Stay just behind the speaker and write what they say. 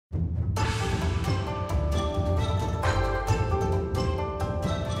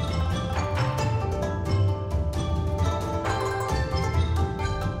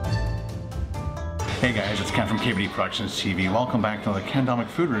Hey guys, it's Ken from KBDProductionsTV. Welcome back to another Ken Domik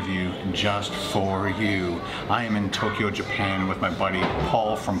food review just for you. I am in Tokyo, Japan with my buddy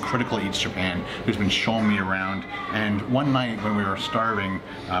Paul from Critical Eats Japan, who's been showing me around. And one night when we were starving,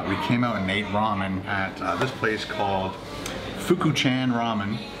 we came out and ate ramen at this place called Fuku-chan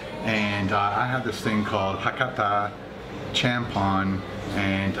Ramen. And I have this thing called Hakata Champon,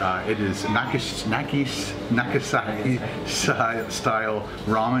 and it is Nagasaki style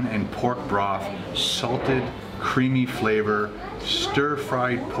ramen and pork broth, salted, creamy flavor,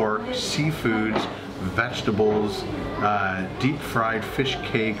 stir-fried pork, seafoods, vegetables, deep fried fish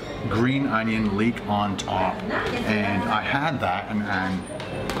cake, green onion leek on top. And I had that, and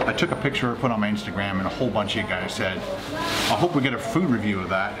I took a picture, put on my Instagram, and a whole bunch of you guys said, I hope we get a food review of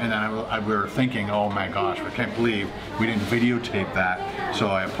that. And then we were thinking, oh my gosh, I can't believe we didn't videotape that. So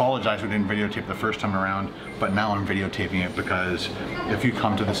I apologize we didn't videotape the first time around, but now I'm videotaping it because if you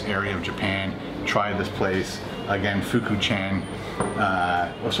come to this area of Japan, try this place. Again, Fuku-chan.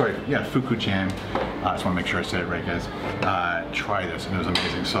 Fuku-chan. I just want to make sure I said it right, guys. Try this, and it was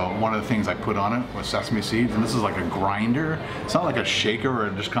amazing. So one of the things I put on it was sesame seeds, and this is like a grinder. It's not like a shaker where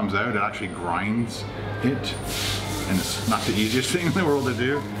it just comes out. It actually grinds it, and it's not the easiest thing in the world to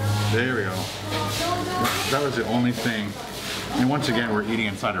do. There we go. That was the only thing. And once again, we're eating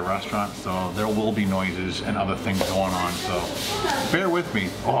inside a restaurant, so there will be noises and other things going on. So bear with me.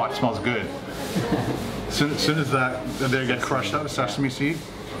 Oh, it smells good. As soon as they get crushed up, sesame seed.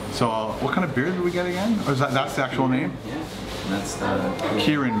 So what kind of beer did we get again? Or is that's the actual name? Yeah, that's the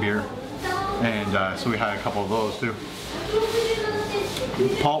Kirin beer. And so we had a couple of those too.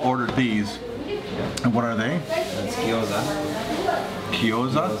 Paul ordered these. And what are they? That's gyoza.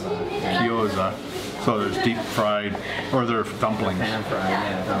 Gyoza? Gyoza. So there's deep fried, or they're dumplings. Pan fried,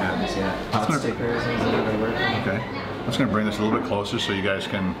 yeah, dumplings, yeah. Hot stickers is another word. Okay. I'm just gonna bring this a little bit closer so you guys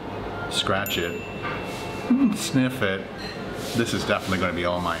can scratch it, sniff it. This is definitely going to be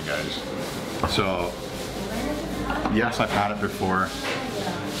all mine, guys. So, yes, I've had it before.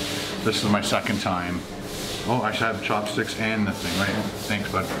 This is my second time. Oh, I should have chopsticks and the thing, right? Thanks,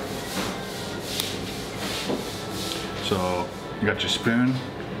 bud. So, you got your spoon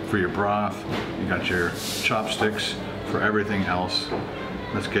for your broth. You got your chopsticks for everything else.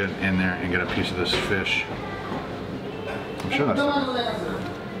 Let's get in there and get a piece of this fish. I'm sure that's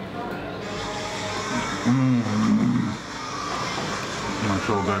Oh,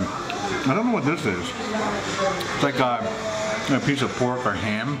 so good. I don't know what this is. It's like a piece of pork or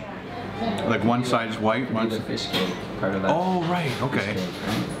ham. Like one side's white, one's the fish cake part of that. Oh, right. Okay. Cake,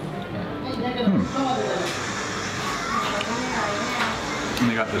 right? And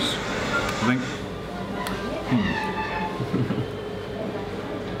they got this, I think.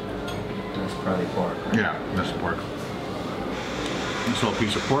 That's probably pork. Right? Yeah, that's pork. This little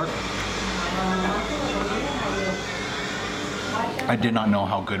piece of pork. I did not know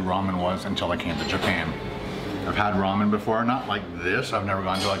how good ramen was until I came to Japan. I've had ramen before, not like this. I've never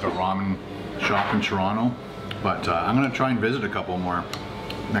gone to like a ramen shop in Toronto, but I'm gonna try and visit a couple more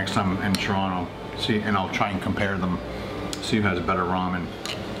next time I'm in Toronto. See, and I'll try and compare them, see who has better ramen.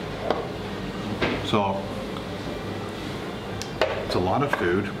 So it's a lot of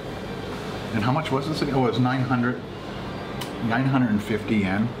food. And how much was this again? Oh, it was 950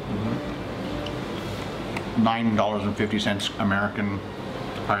 yen. $9.50 American,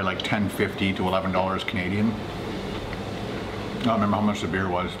 probably like $10.50 to $11 Canadian. I don't remember how much the beer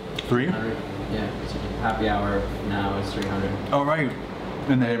was. $3? Yeah, so happy hour now is 300. Oh, right.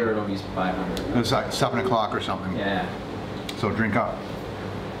 And then Later it'll be 500. it's like 7 o'clock or something. Yeah. So drink up.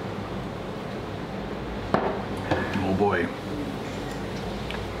 Oh boy.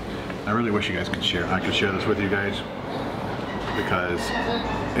 I really wish you guys could share. I could share this with you guys, because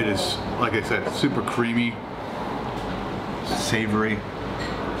it is, like I said, super creamy, savory.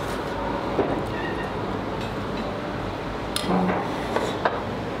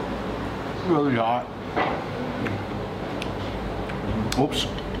 Really hot. Oops.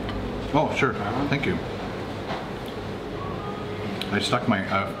 Oh, sure. Thank you. I stuck my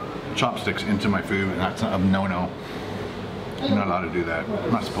chopsticks into my food, and that's a no-no. I'm not allowed to do that.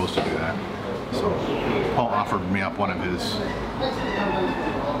 I'm not supposed to do that. So Paul offered me up one of his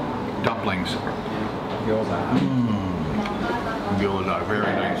dumplings. Gyoza. Gyoza,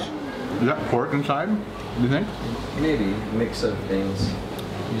 very nice. Is that pork inside, do you think? Maybe a mix of things.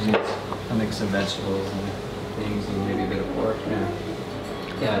 Usually it's a mix of vegetables and things, and maybe a bit of pork. Yeah.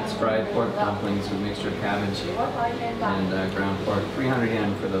 Yeah, it's fried pork dumplings with mixture of cabbage and ground pork. 300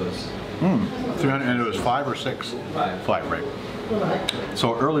 yen for those. 300, and it was 5 or 6? 5. 5, right.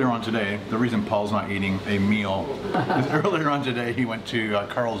 So earlier on today, the reason Paul's not eating a meal is earlier on today he went to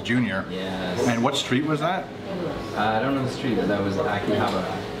Carl's Jr. Yes. And what street was that? I don't know the street, but that was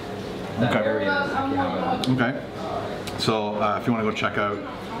Akihabara. That area is Akihabara. Okay. So if you want to go check out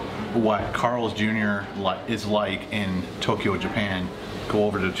what Carl's Jr. is like in Tokyo, Japan, go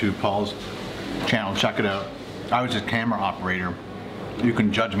over to Paul's channel, check it out. I was his camera operator. You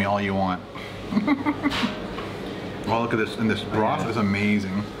can judge me all you want. Well, look at this, and this broth is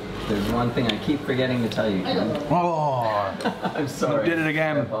amazing. There's one thing I keep forgetting to tell you, Ken. Oh, I'm sorry. You did it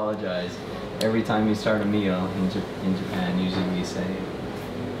again. I apologize. Every time you start a meal in Japan, usually we say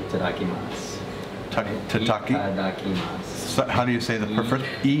 "tadakimasu." Itadakimasu. So how do you say the first?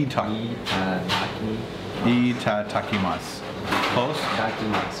 Itadakimasu. Close?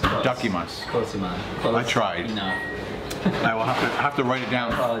 Dakimasu. Dakimasu. Close enough. Close I tried. Enough. I will have to write it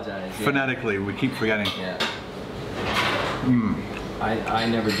down. I apologize. Yeah. Phonetically, we keep forgetting. Yeah. I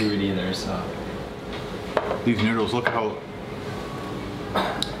never do it either, so. These noodles, look how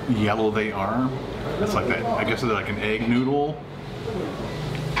yellow they are. It's like that. I guess they're like an egg noodle.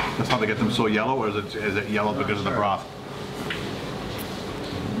 That's how they get them so yellow, or is it yellow because of the broth?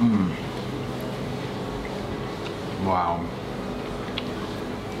 Wow.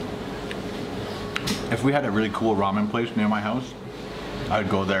 If we had a really cool ramen place near my house, I'd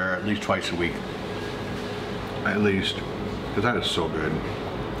go there at least twice a week. At least. Because that is so good.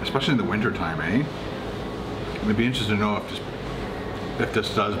 Especially in the winter time, eh? It'd be interesting to know if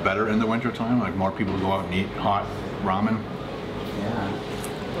this does better in the winter time, like more people go out and eat hot ramen. Yeah.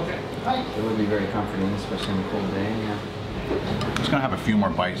 It would be very comforting, especially on a cold day, yeah. I'm just gonna have a few more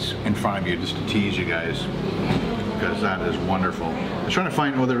bites in front of you just to tease you guys, because that is wonderful. I was trying to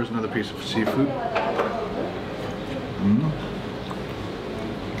find, oh, there was another piece of seafood.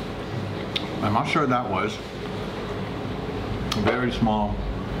 I'm not sure what that was. Very small.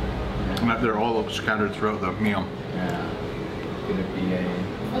 And they're all scattered throughout the meal. Yeah. Could it be a...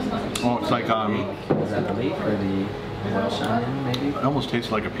 Oh, it's like is that the leek or the Welsh onion, maybe? It almost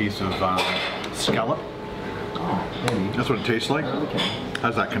tastes like a piece of scallop. Oh, maybe. That's what it tastes like. Okay.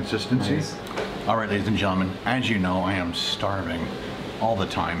 Has that consistency. Nice. All right, ladies and gentlemen, as you know, I am starving all the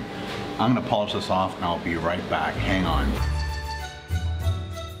time. I'm gonna polish this off and I'll be right back. Hang on.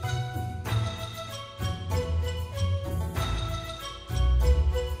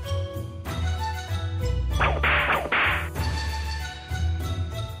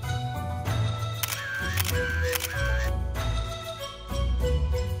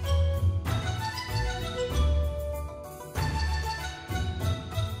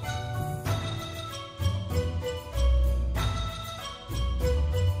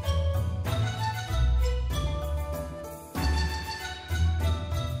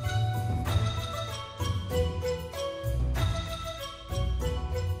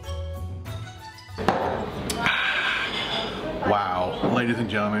 Wow, ladies and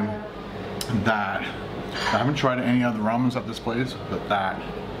gentlemen, I haven't tried any other ramens at this place, but that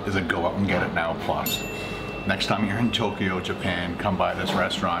is a go out and get it now plus. Next time you're in Tokyo, Japan, come by this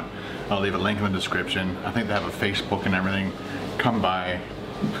restaurant. I'll leave a link in the description. I think they have a Facebook and everything. Come by,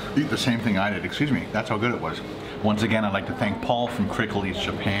 eat the same thing I did. Excuse me, that's how good it was. Once again, I'd like to thank Paul from Critical Eats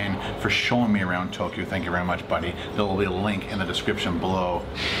Japan for showing me around Tokyo. Thank you very much, buddy. There will be a link in the description below.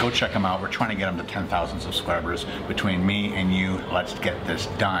 Go check him out. We're trying to get him to 10,000 subscribers. Between me and you, let's get this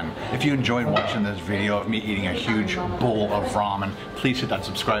done. If you enjoyed watching this video of me eating a huge bowl of ramen, please hit that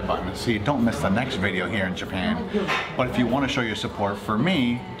subscribe button so you don't miss the next video here in Japan. But if you want to show your support for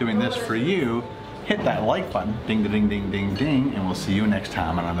me, doing this for you, hit that like button, ding, ding, ding, ding, ding, and we'll see you next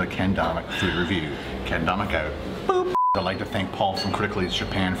time on another Ken Domik food review. Ken Domik out. Boop. I'd like to thank Paul from Critical Eats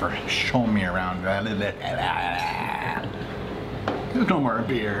Japan for showing me around. There's no more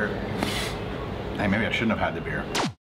beer. Hey, maybe I shouldn't have had the beer.